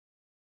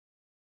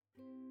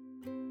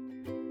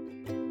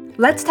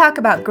Let's talk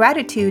about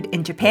gratitude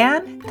in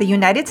Japan, the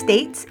United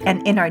States,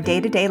 and in our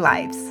day-to-day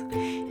lives.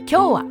 今日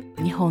は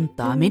日本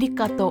とアメリ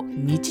カと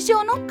日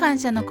常の感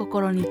謝の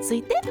心につ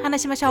いて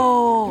話しまし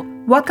ょ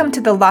う。Welcome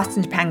to the Lost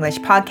in Japanglish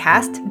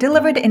podcast,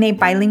 delivered in a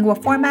bilingual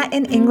format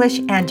in English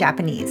and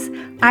Japanese.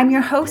 I'm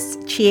your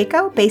host,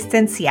 Chieko, based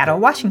in Seattle,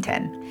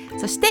 Washington.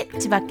 そして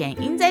千葉県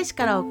印西市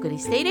からお送り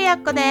しているや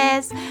っこで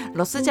す。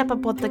ロスジャパ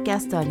ポッドキャ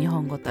ストは日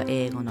本語と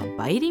英語の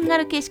バイリンガ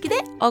ル形式で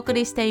お送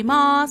りしてい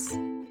ます。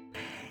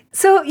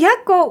So,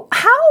 Yakko,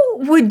 how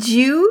would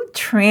you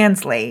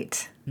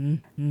translate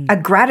a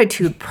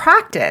gratitude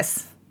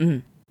practice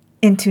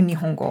into 日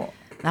本語？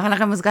なかな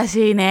か難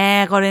しい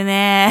ね、これ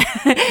ね。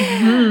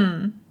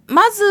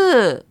ま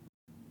ず、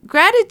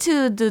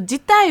gratitude 自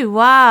体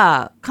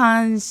は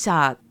感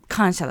謝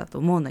だと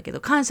思うんだけど、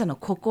感謝の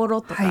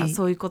心とか、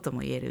そういうことも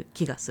言える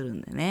気がする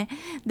んだよね。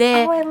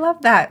で、I love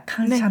that.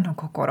 感謝の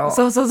心。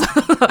そう。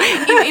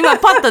今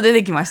パッと出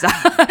てきました。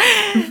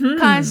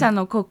感謝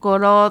の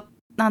心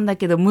なんだ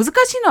けど、難しい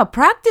のは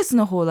practice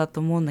の方だと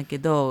思うんだけ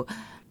ど、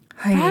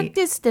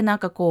practice ってなん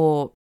か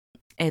こ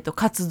う、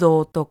活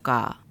動と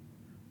か、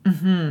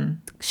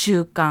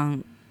習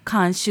慣、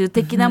慣習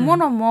的なも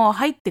のも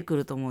入ってく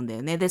ると思うんだ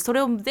よね。で、そ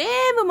れを全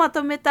部ま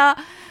とめた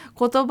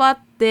言葉っ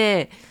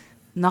て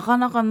なか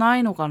なかな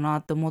いのかな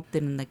って思って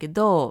るんだけ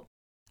ど、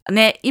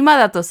ね、今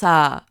だと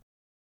さ、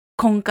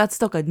婚活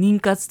とか妊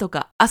活と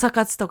か朝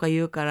活とか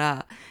言うか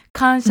ら、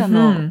感謝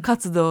の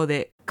活動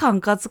で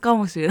婚活か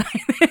もしれないね。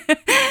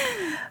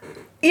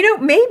You know,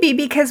 maybe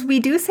because we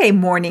do say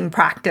morning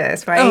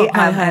practice, right?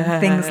 And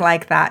things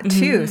like that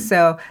too.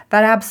 So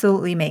that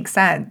absolutely makes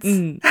sense.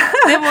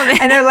 でもね。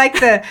And I like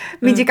the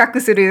短く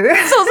する。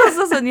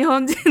そう。日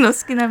本人の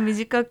好きな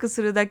短く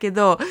するだけ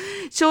ど、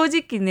正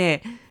直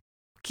ね、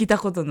聞いた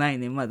ことない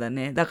ね、まだ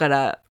ね。だか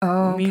ら、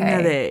みんな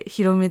で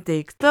広めて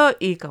いくと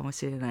いいかも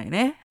しれない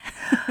ね。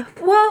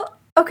Well,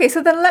 okay,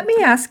 so then let me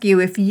ask you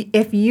if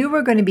you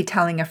were going to be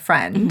telling a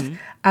friend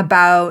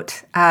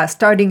about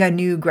starting a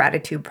new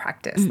gratitude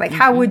practice, like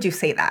how would you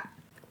say that?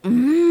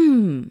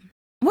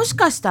 もし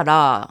かした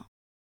ら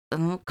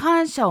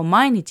感謝を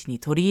毎日に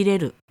取り入れ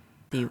る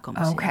っていうか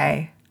もしれな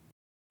い。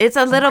It's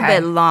a little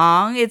bit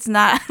long. It's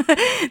not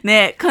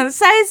ね、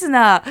concise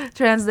な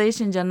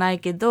translation じゃない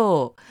け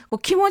ど、こう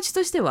気持ち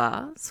として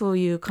はそう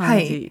いう感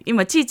じ。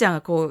今ちーちゃん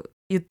がこう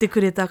言って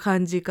くれた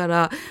感じか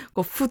ら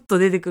こうふっと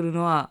出てくる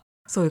のは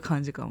そういう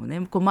感じかも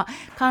ね。こ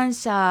う感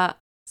謝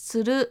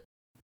する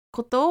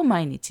ことを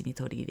毎日に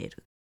取り入れる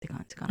って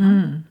感じか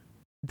な。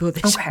どう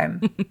でしょう？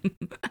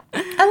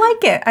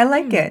 Okay. I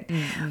like it.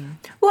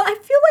 Well, I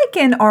feel like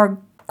in our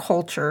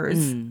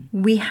cultures,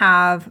 we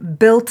have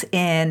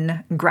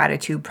built-in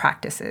gratitude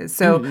practices.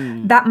 So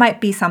that might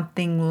be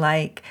something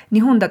like 日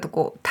本だと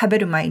こう食べ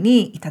る前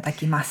にいただ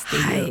きますって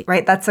いう、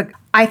right?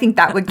 I think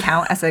that would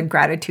count as a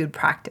gratitude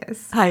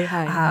practice.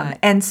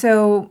 And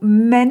so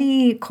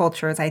many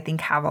cultures, I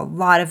think, have a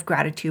lot of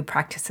gratitude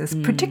practices,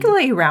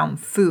 particularly around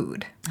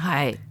food.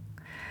 はい。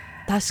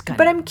確かに。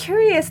But I'm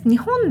curious, 日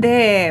本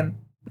で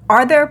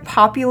are there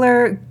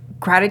popular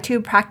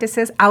gratitude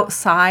practices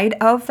outside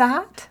of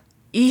that?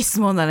 いい質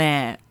問だ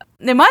ね。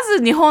で、ま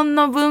ず日本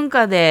の文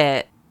化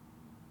で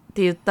っ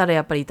て言ったら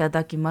やっぱりいた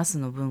だきます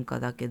の文化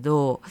だけ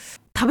ど、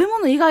食べ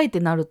物以外って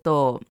なる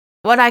と、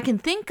what I can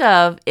think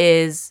of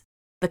is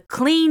the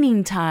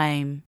cleaning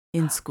time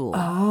in school.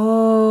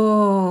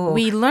 Oh.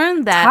 We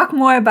learned that. Talk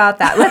more about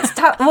that.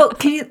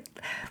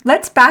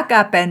 Let's back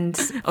up and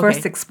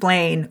first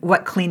explain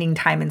what cleaning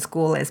time in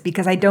school is,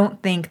 because I don't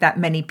think that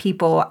many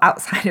people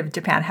outside of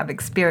Japan have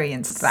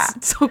experienced that.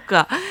 そう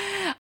か。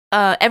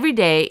Every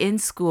day in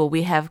school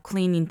we have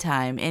cleaning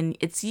time, and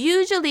it's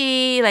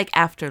usually like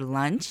after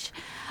lunch.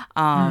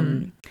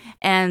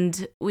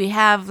 And we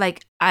have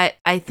like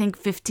I think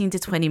 15 to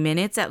 20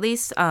 minutes at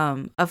least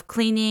of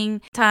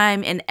cleaning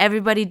time, and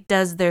everybody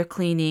does their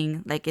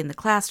cleaning like in the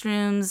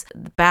classrooms,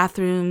 the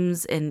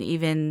bathrooms, and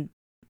even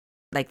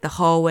like the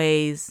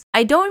hallways.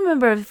 I don't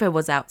remember if it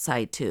was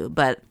outside too,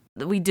 but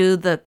we do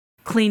the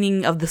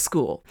cleaning of the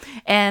school.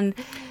 And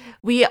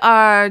we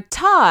are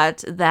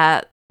taught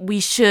that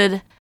we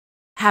should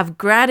have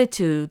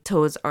gratitude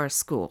towards our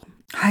school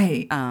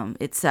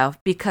itself,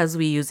 because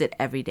we use it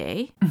every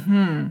day.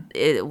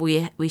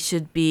 We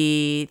should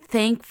be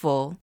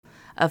thankful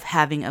of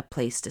having a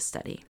place to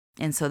study.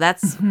 And so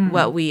that's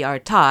what we are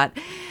taught.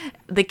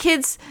 The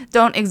kids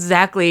don't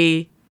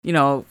exactly,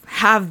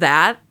 have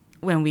that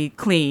when we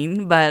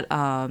clean, but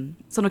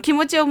その気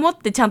持ちを持っ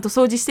てちゃんと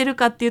掃除してる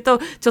かっていうと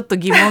ちょっと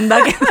疑問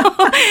だ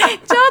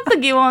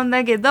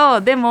け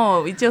どで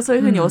も一応そうい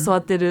う風に教わ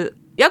ってる。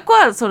やっこ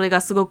はそれが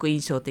すごく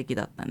印象的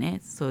だった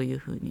ね。そういう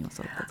風に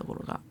教わったとこ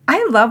ろが。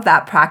I love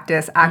that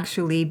practice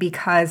actually,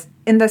 because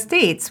in the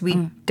States we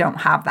don't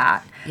have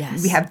that.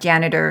 Yes. We have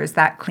janitors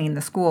that clean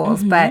the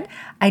schools, but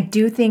I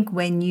do think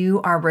when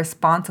you are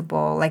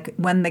responsible, like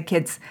when the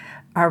kids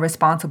are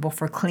responsible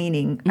for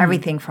cleaning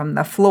everything from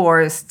the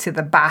floors to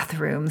the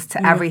bathrooms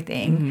to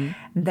everything,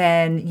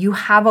 then you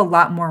have a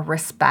lot more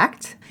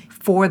respect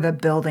for the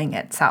building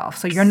itself.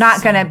 So you're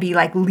not going to be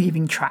like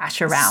leaving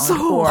trash around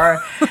or,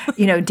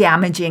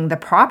 damaging the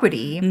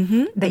property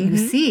that you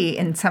see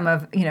in some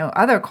of,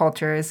 other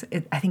cultures.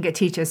 I think it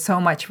teaches so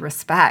much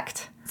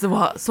respect.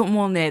 そう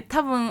もうね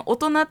多分大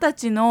人た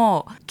ち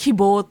の希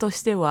望と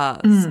しては、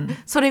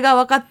それが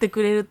分かって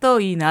くれると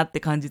いいなっ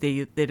て感じで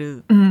言って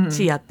る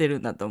し、やってる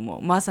んだと思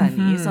う。まさ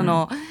に、そ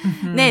の、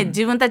ね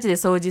自分たちで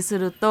掃除す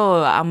る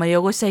とあんまり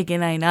汚しちゃいけ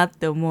ないなっ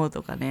て思う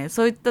とかね、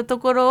そういったと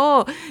ころ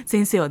を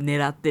先生は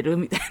狙ってる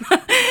みたい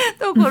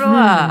なところ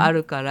はあ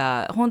るか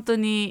ら、本当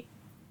に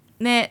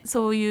ね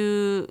そう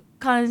いう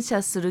感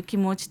謝する気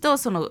持ちと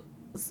その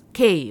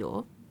敬意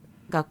を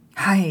が、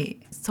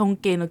尊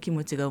敬の気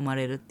持ちが生ま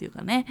れるっていう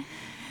かね、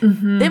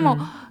でも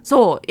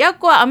そうヤッ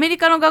コはアメリ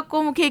カの学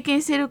校も経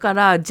験してるか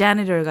らジャ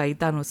ニターがい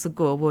たのすっ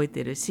ごい覚え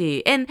てる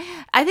し、 and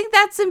I think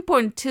that's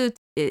important too.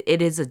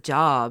 It is a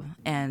job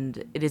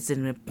and it is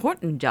an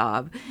important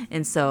job,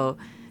 and so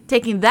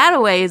taking that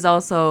away is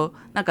also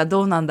なんか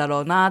どうなんだ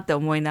ろうなって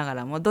思いなが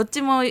らも、どっ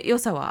ちも良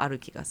さはある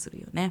気がす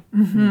るよね。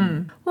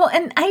Well,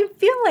 and I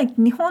feel like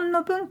日本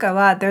の文化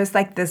は there's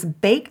like this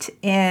baked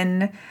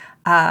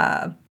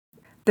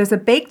in、there's a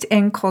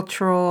baked-in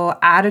cultural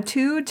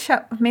attitude,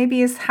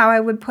 maybe is how I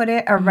would put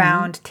it,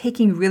 around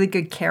taking really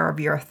good care of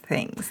your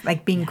things,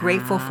 like being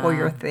grateful for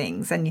your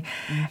things, and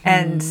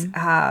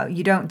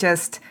you don't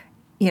just,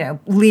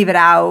 leave it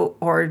out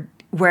or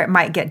where it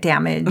might get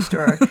damaged,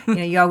 or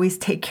you always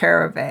take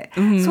care of it.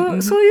 So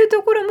そういう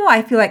ところも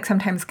I feel like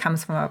sometimes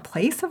comes from a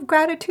place of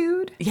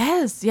gratitude.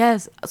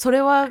 Yes. そ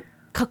れは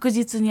確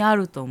実にあ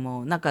ると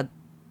思う。なんか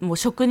もう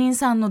職人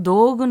さんの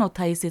道具の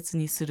大切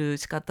にする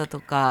仕方と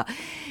か、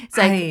it's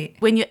like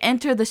when you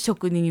enter the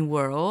職人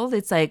world,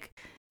 it's like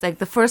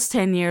the first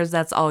 10 years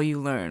that's all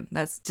you learn.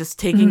 That's just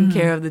taking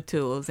care of the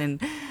tools, and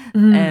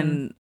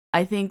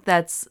I think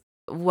that's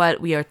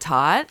what we are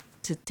taught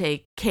to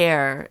take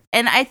care.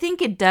 And I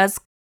think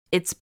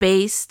it's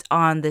based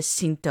on the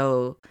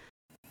Shinto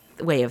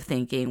way of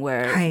thinking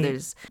where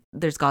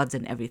there's gods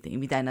in everything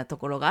みたいなと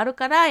ころがある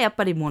から、やっ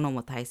ぱり物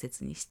も大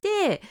切にし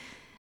て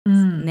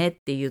ねっ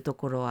ていうと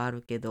ころはあ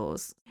るけど、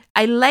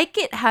I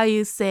like it how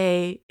you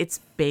say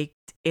it's baked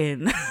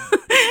in す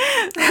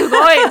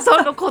ごい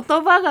その言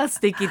葉が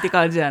素敵って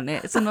感じだ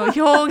ね。その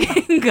表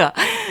現が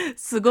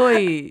すご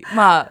い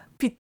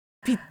ぴ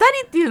ったり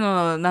っていうの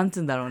はなんて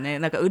言うんだろうね、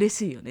なんか嬉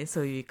しいよね、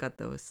そういう言い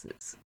方をさ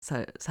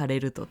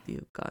れるとってい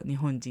うか、日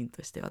本人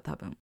としては多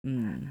分、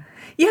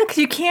Yeah, because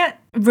you can't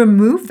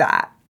remove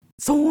that,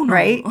 そうなの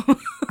right?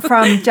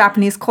 From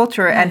Japanese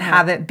culture and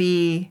have it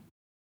be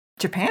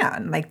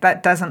Japan. Like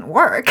that doesn't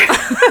work.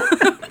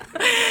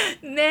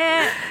 ね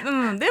え、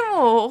で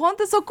も本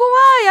当そこ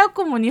はヤッ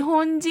コも日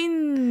本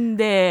人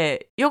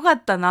で良か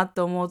ったな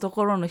と思うと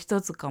ころの一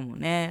つかも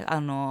ね。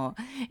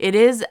It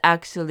is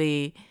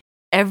actually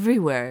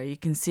everywhere. You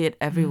can see it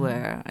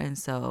everywhere. And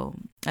so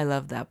I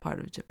love that part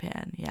of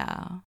Japan.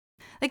 Yeah.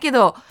 だけ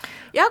ど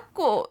ヤッ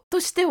コ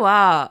として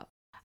は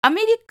ア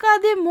メリカ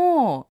で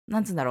もな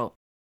んつうんだろ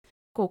う、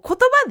こう言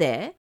葉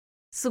で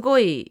すご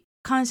い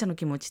感謝の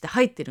気持ちって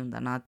入ってるん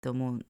だなって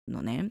思う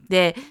のね。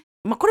で、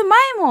これ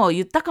前も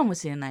言ったかも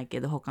しれない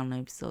けど、他の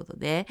エピソード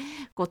で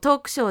こうト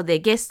ークショーで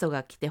ゲスト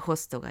が来てホ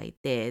ストがい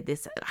て、で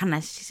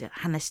話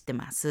して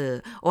ま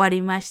す終わ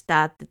りまし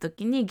たって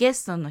時にゲ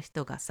ストの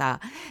人が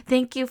さ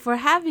Thank you for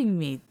having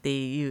me って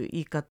いう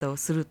言い方を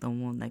すると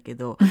思うんだけ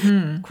ど、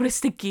これ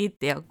素敵っ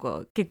てやっ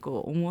ぱ結構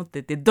思っ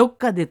てて、どっ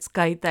かで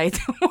使いたいと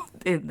思っ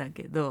てんだ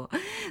けど、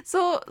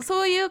そ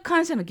ういう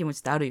感謝の気持ち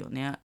ってあるよ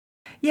ね。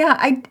Yeah,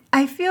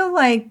 I feel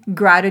like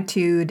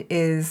gratitude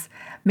is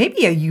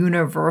maybe a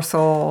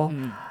universal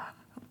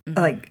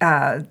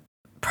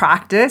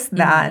practice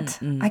that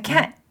I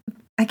can't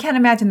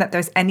imagine that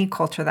there's any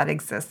culture that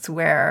exists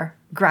where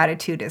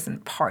gratitude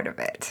isn't part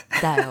of it.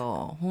 だ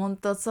よ、本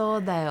当そ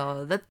うだ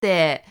よ。だっ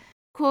て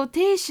コー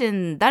テーシ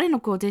ョン、誰の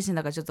コーテーション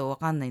だかちょっと分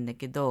かんないんだ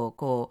けど、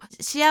こう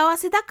幸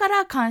せだか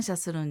ら感謝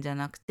するんじゃ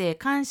なくて、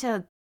感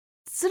謝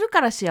するか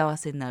ら幸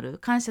せになる、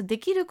感謝で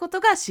きること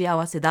が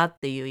幸せだっ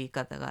ていう言い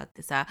方があっ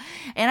てさ、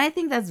 And I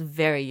think that's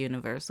very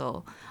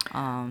universal.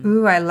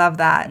 Ooh, I love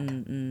that.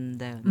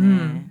 だよ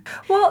ね。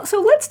Well,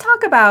 so let's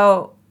talk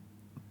about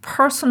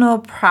personal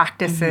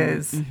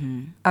practices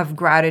of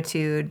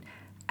gratitude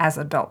as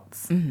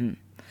adults.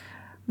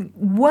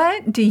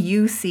 What do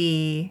you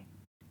see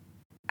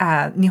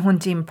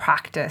Nihonjin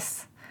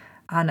practice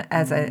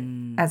as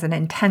an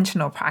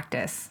intentional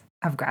practice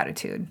of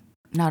gratitude?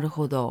 なる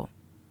ほど。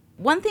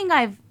One thing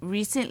I've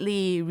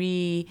recently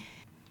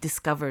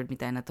rediscovered み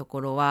たいなと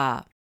ころ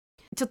は、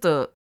ちょっ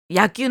と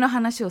野球の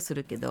話をす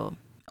るけど、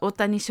大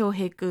谷翔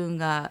平くん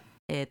が、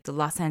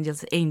ロサンゼル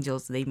ス・エンジェル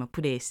スで今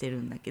プレーしてる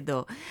んだけ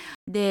ど、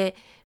で、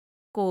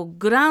こう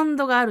グラウン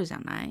ドがあるじゃ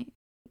ない？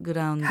グ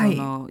ラウンド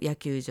の野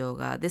球場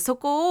が。で、そ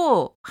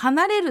こを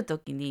離れると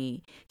き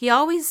に、he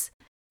always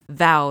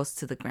vows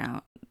to the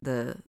ground,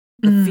 the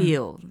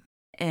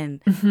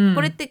field.And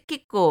これって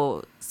結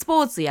構ス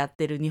ポーツやっ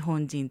てる日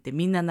本人って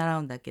みんな習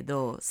うんだけ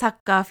ど、サッ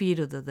カーフィー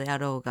ルドであ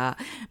ろうが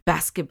バ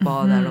スケット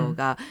ボールだろう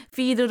が、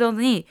フィールド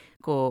に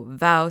こう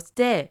バウし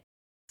て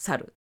去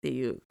るって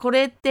いう。こ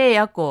れって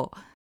やっこ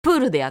プー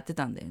ルでやって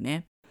たんだよ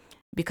ね。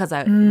Because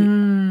I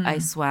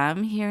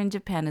swam here in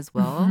Japan as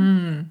well.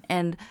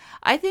 And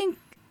I think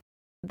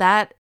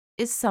that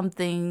is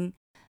something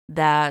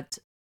that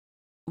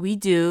we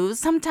do.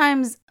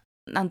 Sometimes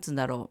なんつうん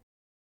だろう。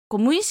こう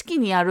無意識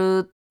にや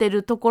って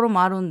るところ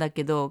もあるんだ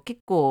けど、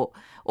結構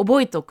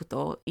覚えておく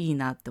といい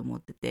なって思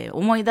ってて、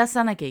思い出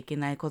さなきゃいけ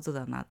ないこと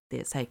だなっ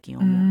て最近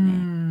思う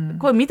ね。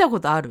これ見たこ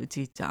とある？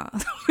ちいちゃん。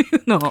そう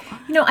いうの。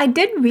I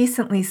did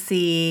recently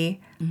see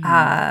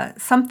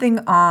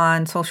something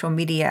on social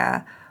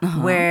media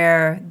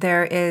where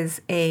there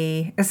is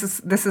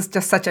this is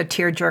just such a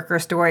tearjerker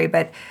story,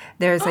 but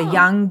there's a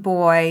young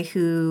boy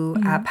who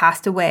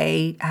passed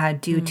away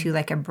due to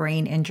like a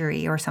brain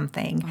injury or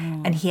something,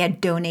 and he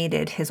had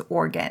donated his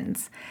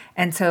organs.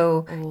 And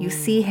so you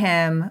see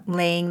him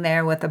laying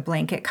there with a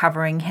blanket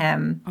covering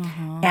him,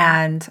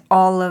 and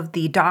all of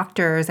the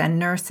doctors and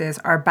nurses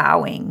are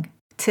bowing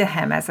to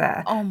him as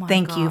a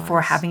thank you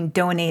for having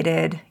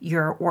donated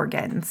your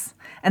organs.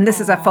 And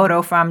this is a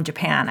photo from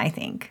Japan, I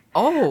think.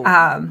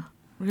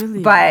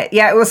 Really? But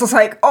yeah, it was just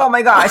like, oh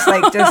my gosh,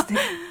 like just,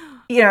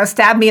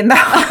 stab me in the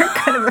heart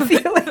kind of a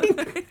feeling.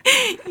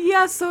 い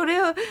や、それ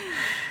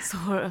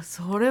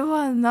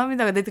は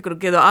涙が出てくる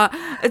けど、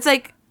it's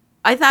like,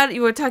 I thought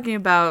you were talking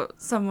about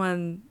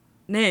someone,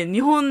 ね、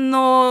日本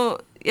の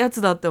や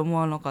つだって思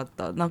わなかっ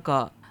た。なん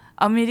か、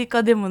アメリ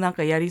カでもなん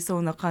かやりそ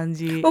うな感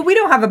じ。Well, we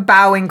don't have a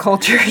bowing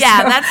culture.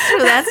 Yeah, that's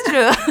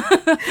true.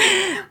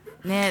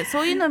 ね、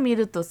そういうの見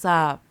ると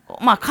さ、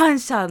まあ感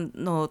謝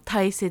の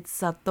大切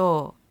さ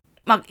と、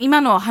まあ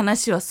今の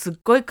話はすっ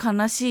ごい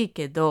悲しい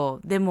けど、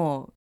で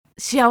も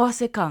幸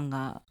せ感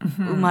が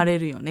生まれ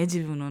るよね、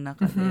自分の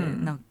中で。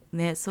なんか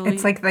ね、そういう。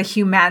It's like the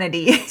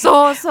humanity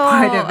そうそう。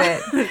part of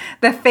it.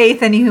 The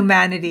faith in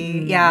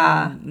humanity.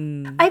 Yeah.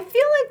 I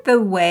feel like the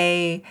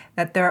way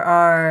that there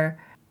are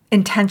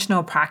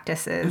intentional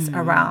practices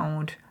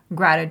around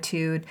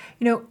gratitude,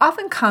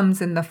 often comes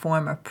in the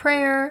form of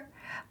prayer,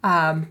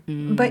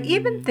 but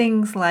even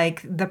things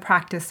like the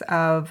practice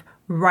of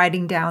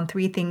writing down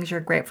 3 things you're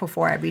grateful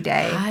for every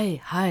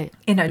day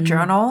in a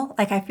journal.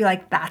 Like, I feel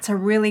like that's a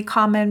really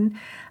common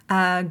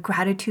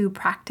gratitude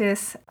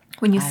practice.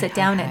 When you sit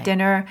down at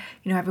dinner,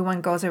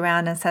 everyone goes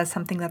around and says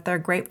something that they're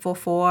grateful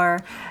for.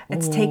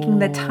 It's taking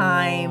the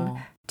time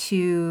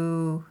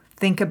to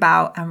think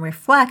about and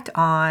reflect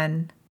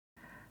on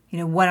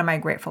what am I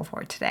grateful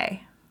for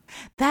today?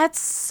 That's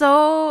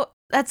so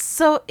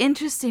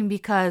interesting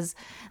because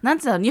なん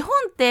つうの日本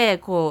って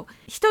こう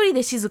一人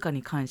で静か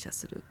に感謝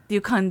するってい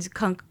う感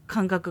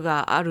覚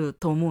がある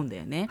と思うんだ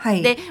よね。は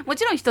い、でも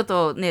ちろん人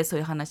とねそう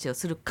いう話を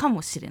するか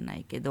もしれな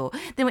いけど、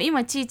でも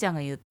今ちーちゃん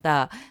が言っ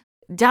た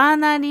ジャー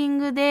ナリン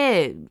グ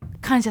で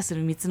感謝す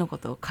る3つのこ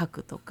とを書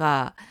くと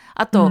か、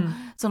あと、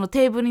その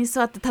テーブルに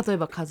座って例え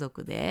ば家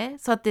族で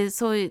座って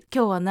そういう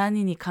今日は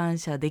何に感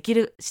謝でき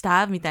るし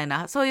たみたい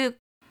なそういう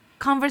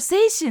コンバーセ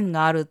ーション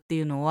があるって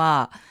いうの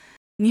は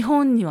日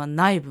本には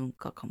ない文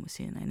化かも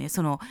しれないね。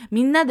その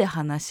みんなで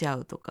話し合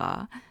うと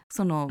か、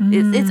その、I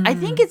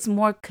think it's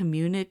more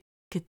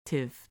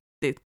communicative っ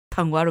て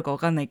単語あるかわ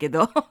かんないけ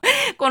ど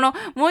この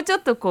もうちょ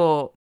っと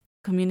こう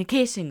コミュニ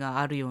ケーションが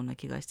あるような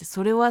気がして、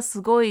それは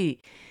すごい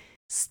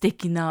素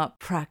敵な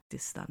プラクティ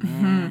スだ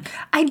ね。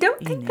I don't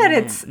think that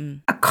it's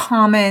a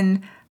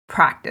common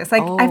practice.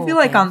 Like, I feel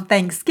like on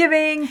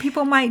Thanksgiving,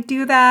 people might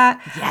do that.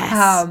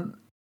 Yes.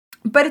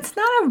 But it's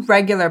not a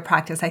regular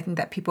practice. I think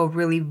that people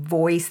really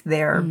voice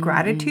their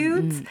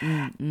gratitudes.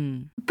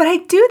 But I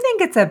do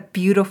think it's a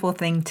beautiful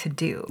thing to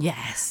do.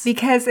 Yes.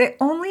 Because it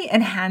only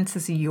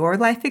enhances your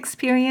life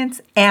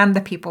experience and the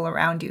people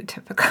around you,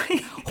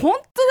 typically. 本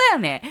当だよ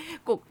ね。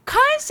こう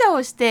感謝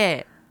をし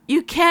て、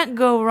You can't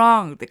go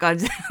wrong って感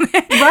じだよ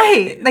ね。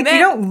Right. Like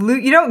you're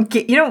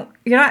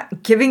not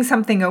giving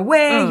something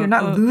away. You're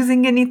not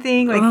losing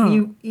anything. Like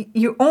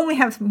you only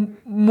have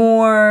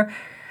more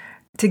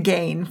to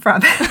gain from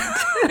it.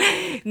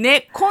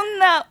 ね、こん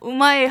なう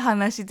まい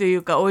話とい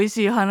うか美味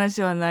しい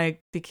話はないっ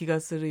て気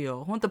がする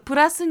よ。本当プ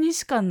ラスに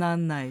しかな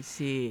んない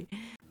し、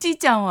ちー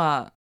ちゃん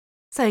は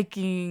最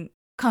近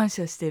感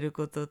謝してる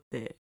ことっ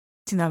て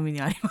ちなみ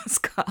にありま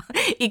すか？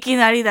いき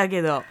なりだ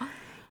けど。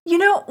One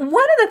of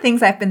the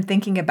things I've been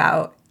thinking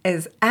about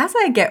is as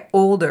I get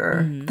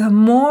older, the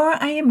more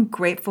I am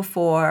grateful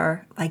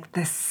for like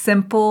the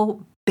simple,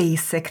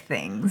 basic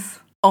things.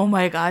 Oh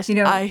my gosh,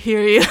 I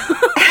hear you.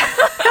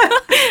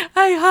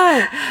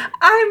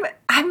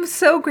 I'm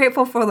so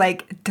grateful for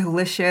like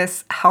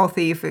delicious,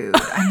 healthy food.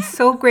 I'm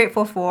so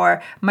grateful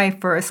for my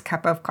first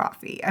cup of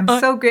coffee. I'm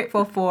so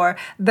grateful for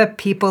the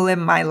people in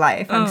my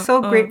life. I'm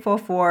so grateful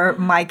for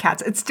my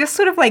cats. It's just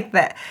sort of like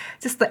the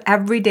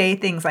everyday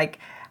things like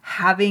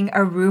having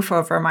a roof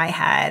over my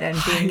head and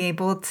being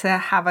able to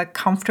have a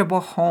comfortable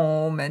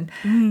home and,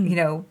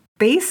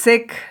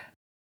 basic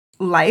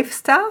life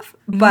stuff.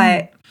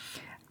 But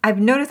I've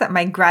noticed that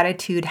my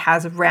gratitude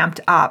has ramped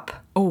up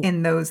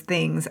in those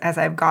things as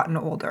I've gotten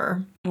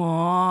older.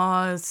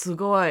 わー、す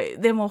ごい。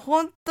でも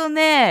ほんと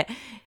ね、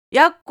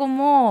やっこ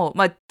も、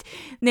まあ、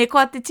ね、こ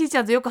うやってちーち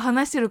ゃんとよく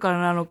話してるから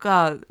なの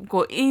か、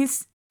こうイン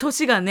ス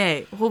年が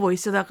ねほぼ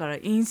一緒だから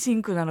インシ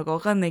ンクなのか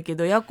分かんないけ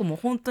ど、やっこも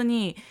本当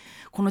に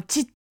この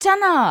ちっちゃ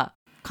な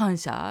感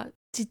謝、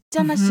ちっち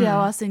ゃな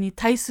幸せに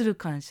対する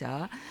感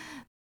謝っ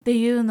て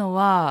いうの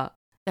は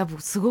やっぱ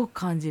すごく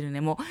感じる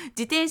ね。もう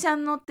自転車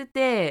に乗って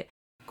て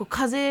こう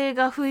風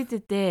が吹い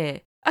て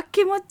て、あ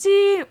気持ち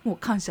いい、もう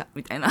感謝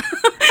みたいな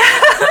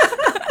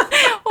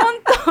本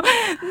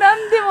当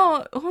何で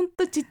も本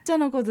当ちっちゃ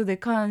なことで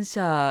感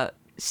謝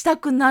した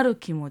くなる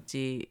気持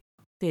ちっ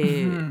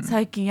て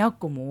最近やっ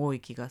こも多い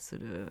気がす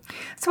る。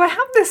So I have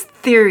this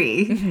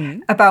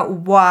theory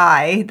about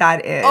why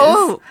that is.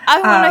 Oh,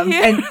 I want to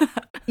hear. And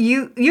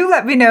you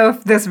let me know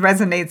if this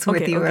resonates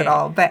with you at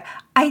all. But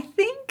I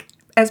think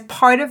as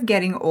part of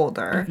getting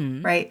older,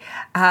 right,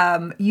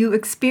 you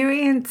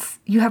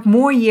have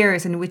more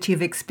years in which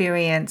you've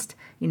experienced,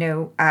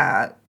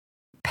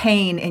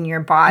 pain in your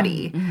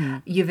body.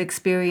 You've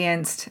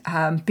experienced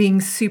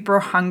being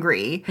super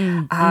hungry.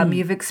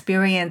 You've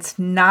experienced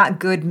not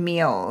good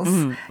meals.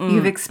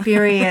 You've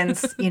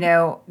experienced,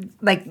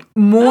 like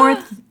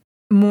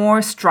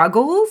more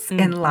struggles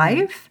in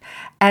life.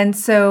 And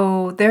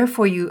so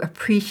therefore you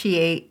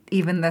appreciate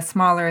even the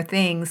smaller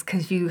things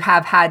because you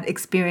have had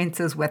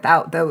experiences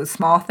without those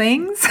small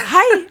things.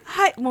 はい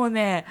はい、もう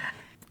ね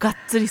がっ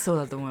つりそう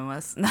だと思い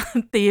ます。な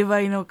んて言え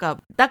ばいいのか。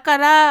だか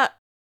ら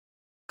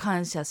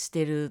感謝し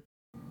てる。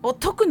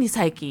特に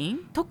最近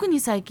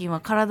は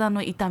体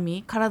の痛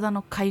み、体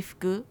の回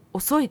復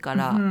遅いか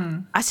ら、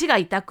足が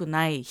痛く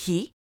ない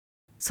日、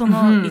そ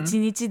の一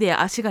日で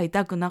足が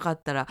痛くなか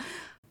ったら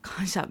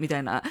感謝みた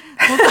いな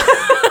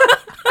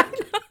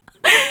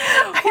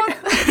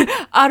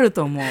ある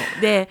と思う。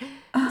で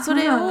そ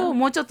れを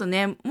もうちょっと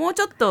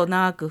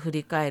長く振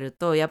り返る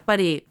と、やっぱ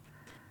り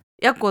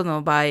やっこ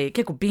の場合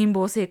結構貧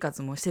乏生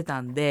活もしてた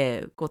ん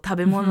で、こう食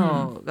べ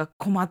物が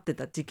困って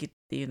た時期っ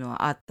ていうの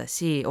はあった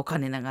し、お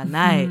金が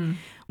ない、もう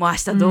明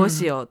日どう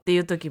しようってい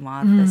う時も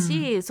あった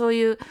し、そう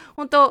いう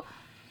本当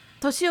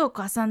年を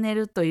重ね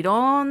るとい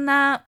ろん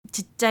な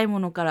ちっちゃい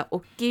ものから大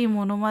きい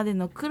ものまで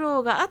の苦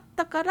労があっ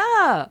たか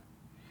ら、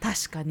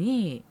確か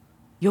に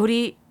よ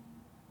り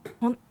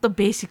本当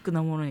ベーシック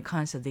なものに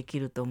感謝でき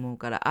ると思う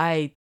から、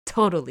 I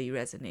totally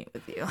resonate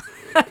with you.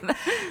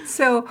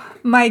 So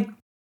my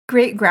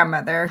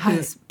great-grandmother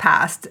who's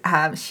passed,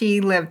 she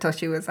lived till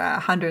she was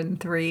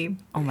 103.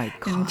 Oh my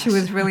gosh. And she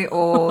was really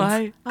old.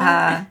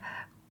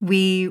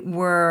 We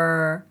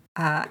were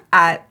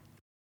at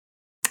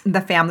the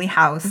family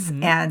house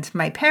and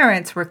my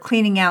parents were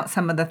cleaning out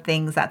some of the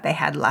things that they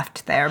had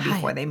left there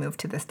before they moved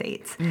to the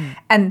States.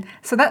 And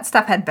so that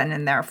stuff had been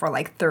in there for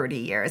like 30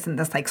 years in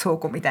this like 倉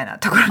庫みたいな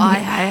ところに。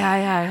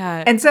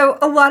And so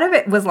a lot of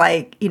it was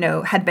like,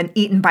 had been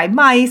eaten by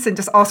mice and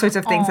just all sorts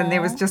of things. And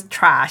there was just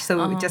trash.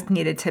 So it just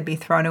needed to be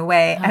thrown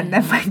away. And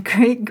then my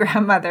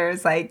great-grandmother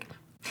is like,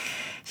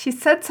 she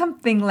said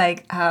something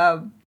like,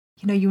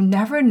 you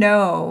never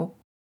know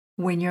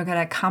when you're going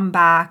to come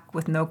back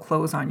with no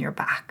clothes on your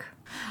back.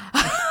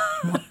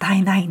 もった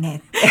いないねっ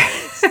て。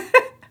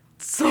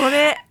そ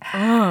れ。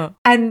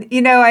And,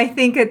 I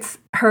think it's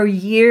her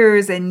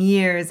years and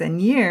years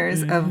and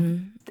years of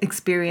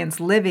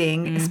experience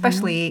living,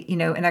 especially,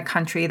 in a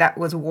country that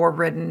was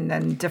war-ridden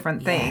and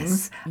different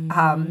things,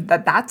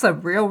 that's a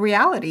real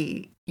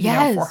reality,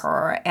 for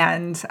her.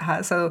 And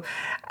so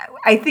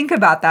I think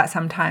about that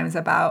sometimes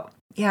about,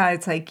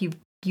 it's like you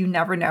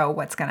never know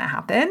what's going to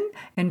happen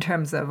in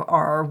terms of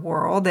our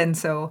world. And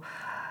so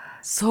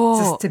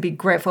just to be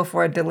grateful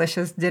for a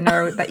delicious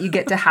dinner that you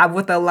get to have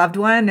with a loved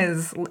one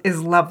is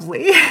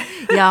lovely.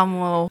 いや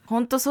もう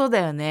本当そうだ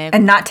よね。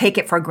And not take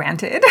it for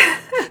granted.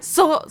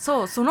 そ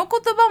の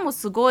言葉も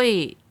すご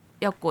い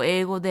やっこ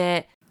英語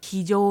で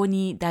非常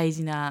に大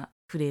事な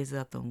フレーズ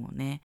だと思う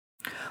ね。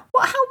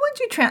Well, how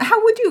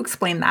would you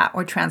explain that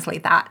or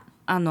translate that?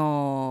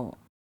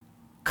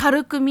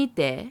 軽く見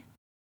て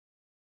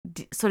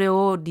それ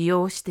を利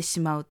用してし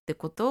まうって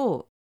こと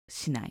を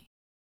しない。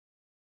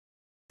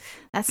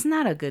That's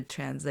not a good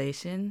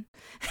translation.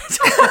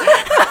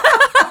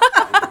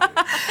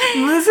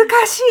 難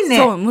しいね。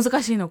そう、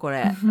難しいのこ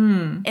れ。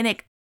And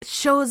it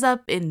shows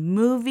up in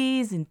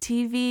movies and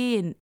TV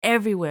and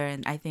everywhere,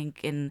 and I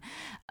think in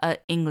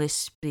English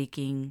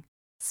speaking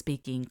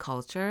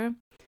culture,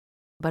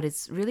 but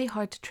it's really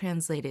hard to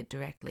translate it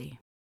directly.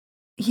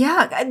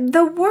 Yeah,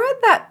 the word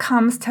that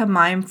comes to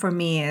mind for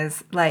me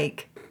is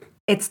like,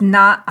 it's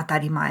not 当た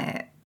り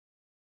前.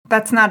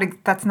 That's not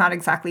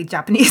exactly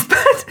Japanese, but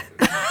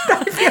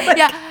い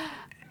や、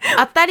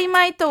当たり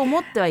前と思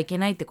ってはいけ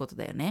ないってこと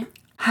だよね。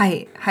は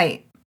い、は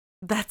い。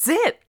That's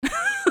it!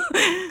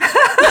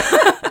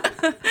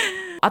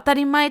 当た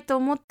り前と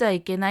思っては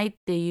いけないっ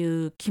て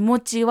いう気持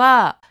ち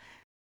は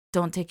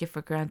Don't take it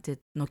for granted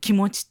の気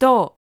持ち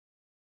と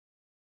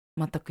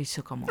全く一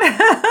緒かも。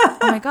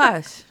Oh my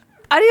gosh!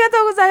 ありが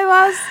とうござい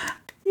ます。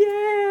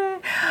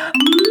Yay!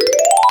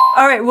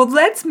 All right, well,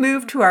 let's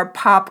move to our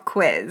pop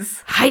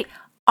quiz. はい。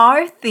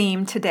Our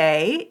theme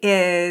today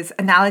is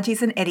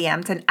analogies and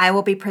idioms, and I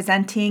will be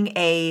presenting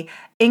a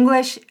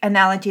English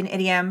analogy and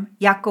idiom.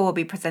 Yako will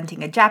be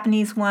presenting a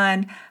Japanese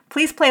one.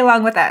 Please play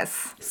along with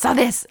us. そう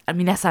です。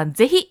皆さん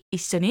ぜひ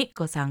一緒に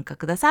ご参加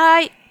くだ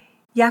さい。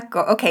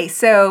Yako, okay,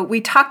 so we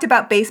talked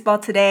about baseball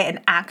today,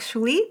 and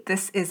actually,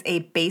 this is a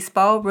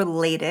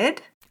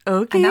baseball-related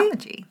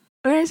analogy.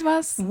 お願いし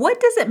ます。 What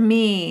does it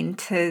mean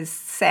to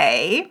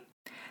say,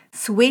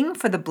 swing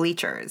for the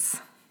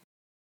bleachers?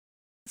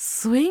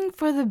 Swing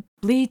for the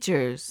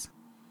bleachers.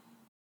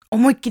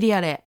 思いっきりや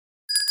れ。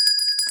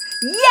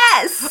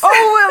Yes! Oh,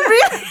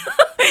 really?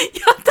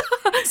 やった。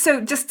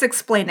 So just to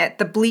explain it,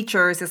 the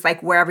bleachers is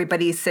like where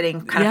everybody's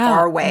sitting kind of Yeah.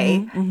 far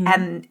away. Mm-hmm.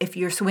 And if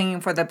you're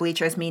swinging for the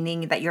bleachers,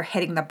 meaning that you're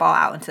hitting the ball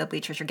out into the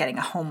bleachers, you're getting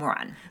a home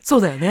run. そ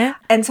うだよね。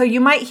 And so you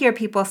might hear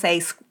people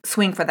say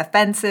swing for the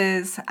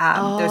fences.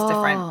 There's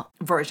different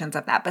versions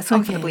of that. But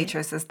swing for the Okay.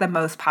 bleachers is the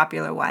most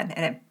popular one.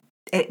 And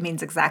it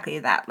means exactly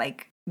that,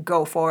 like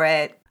go for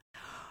it.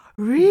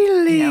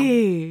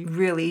 Really?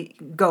 Really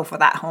go for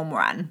that home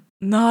run.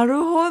 な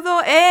るほど。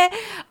I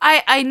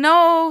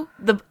knew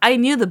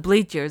the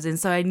bleachers, and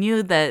so I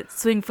knew that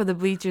swing for the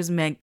bleachers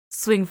meant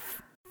swing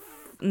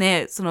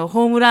ね、その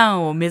ホームラ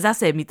ンを目指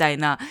せみたい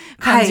な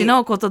感じ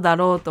のことだ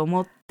ろうと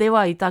思って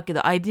はいたけ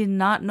ど、I did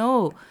not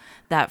know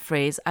that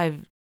phrase.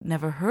 I've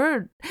never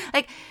heard.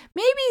 Like,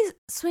 maybe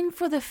swing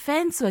for the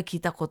fence は聞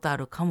いたことあ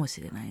るかもし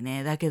れない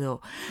ね。だけ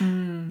ど、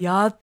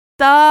やった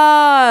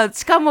ー。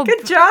しかも、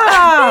Good job!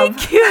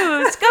 Thank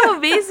you! しか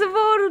もベース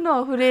ボール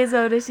のフレーズ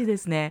は嬉しいで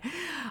すね。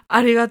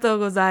ありがとう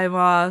ござい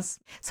ま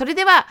す。それ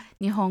では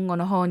日本語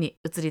の方に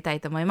移りたい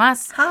と思いま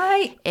す。は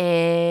い。比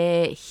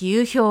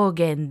喩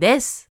表現で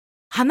す。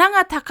鼻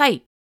が高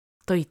い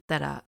と言った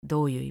ら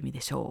どういう意味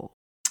でしょ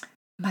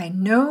う？ My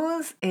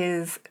nose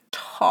is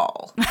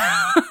tall.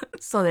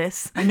 そうで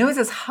す。My nose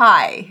is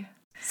high.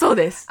 そう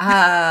です。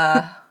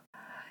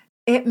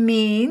It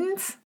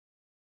means,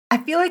 I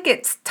feel like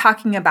it's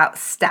talking about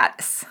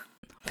status.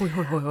 ほい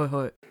ほいほいほい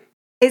ほい。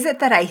Is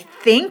it that I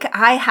think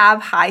I have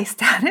high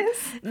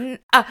status?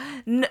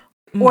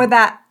 Or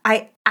that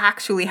I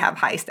actually have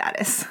high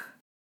status?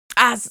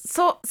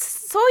 そう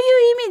い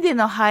う意味で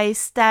の high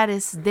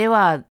status で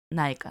は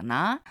ないか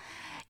な。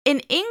In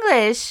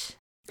English,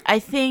 I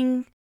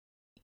think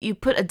you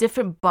put a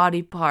different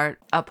body part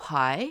up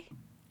high,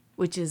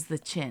 which is the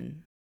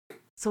chin.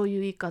 そういう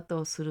言い方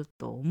をする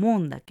と思う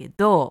んだけ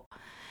ど、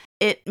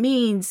it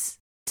means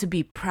to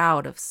be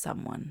proud of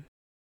someone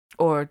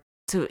or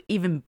to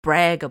even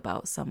brag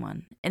about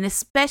someone, and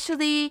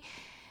especially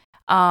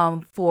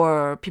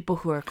for people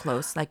who are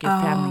close, like your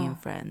family and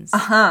friends.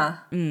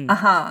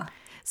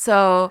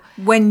 So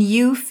when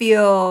you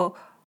feel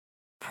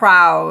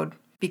proud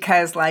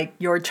because like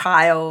your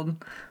child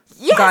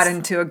got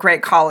into a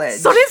great college.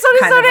 それ。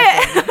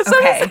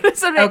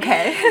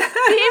Okay.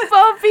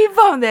 ピン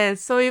ポンで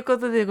す。そういうこ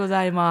とでご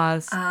ざいま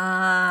す。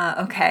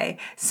Okay.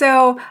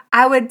 So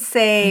I would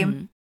say,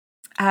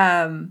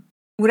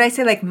 would I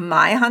say like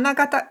my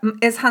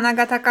is 鼻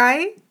が高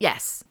い?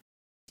 Yes.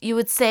 You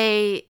would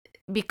say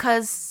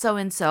because so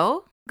and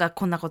so が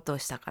こんなことを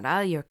したか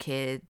ら your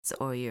kids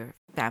or your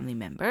family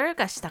member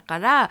がしたか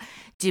ら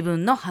自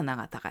分の鼻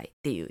が高いっ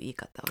ていう言い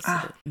方をす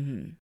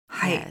る。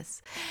はい。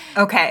Yes.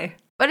 Okay.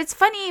 But it's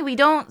funny,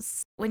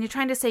 when you're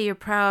trying to say you're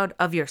proud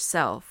of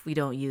yourself, we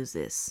don't use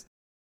this.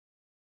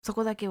 そ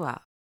こだけ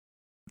は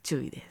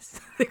注意です。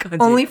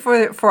Only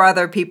for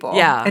other people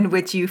Yeah. in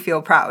which you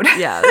feel proud.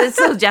 Yeah, it's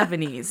so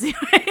Japanese.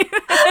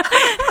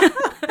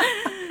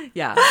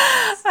 Yeah.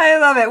 I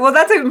love it. Well,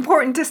 that's an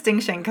important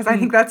distinction because I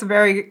think that's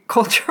very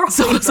culturally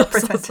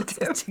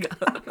representative.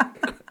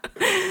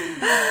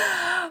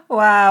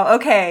 Wow.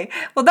 Okay.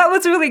 Well, that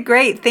was really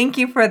great. Thank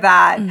you for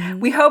that.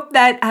 We hope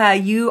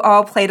that you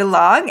all played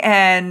along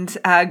and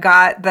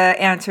got the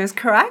answers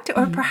correct,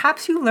 or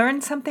perhaps you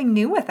learned something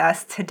new with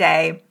us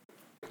today.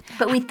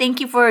 But we thank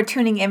you for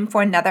tuning in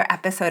for another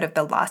episode of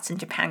the Lost in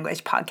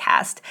Japanglish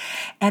podcast.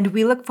 And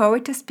we look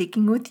forward to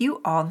speaking with you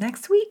all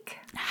next week.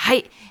 は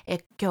い。今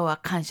日は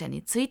感謝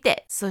につい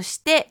て、そし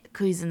て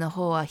クイズの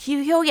方は比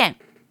喩表現、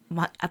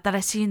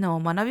新しいのを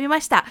学びま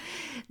した。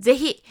ぜ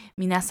ひ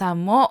皆さ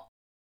んも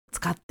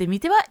使ってみ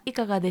てはい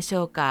かがでし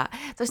ょうか。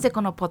そして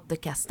このポッド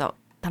キャスト、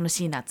楽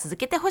しいな、続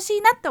けてほし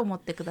いなって思っ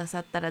てくださ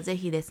ったらぜ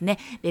ひですね、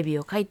レビ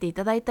ューを書いてい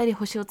ただいたり、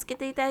星をつけ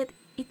てい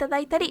ただ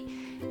いたり、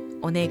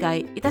お願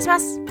いいたしま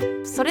す。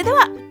それで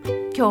は、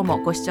今日も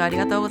ご視聴あり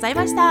がとうござい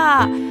まし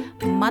た。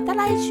また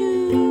来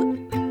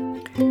週。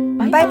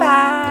バイ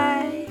バイ。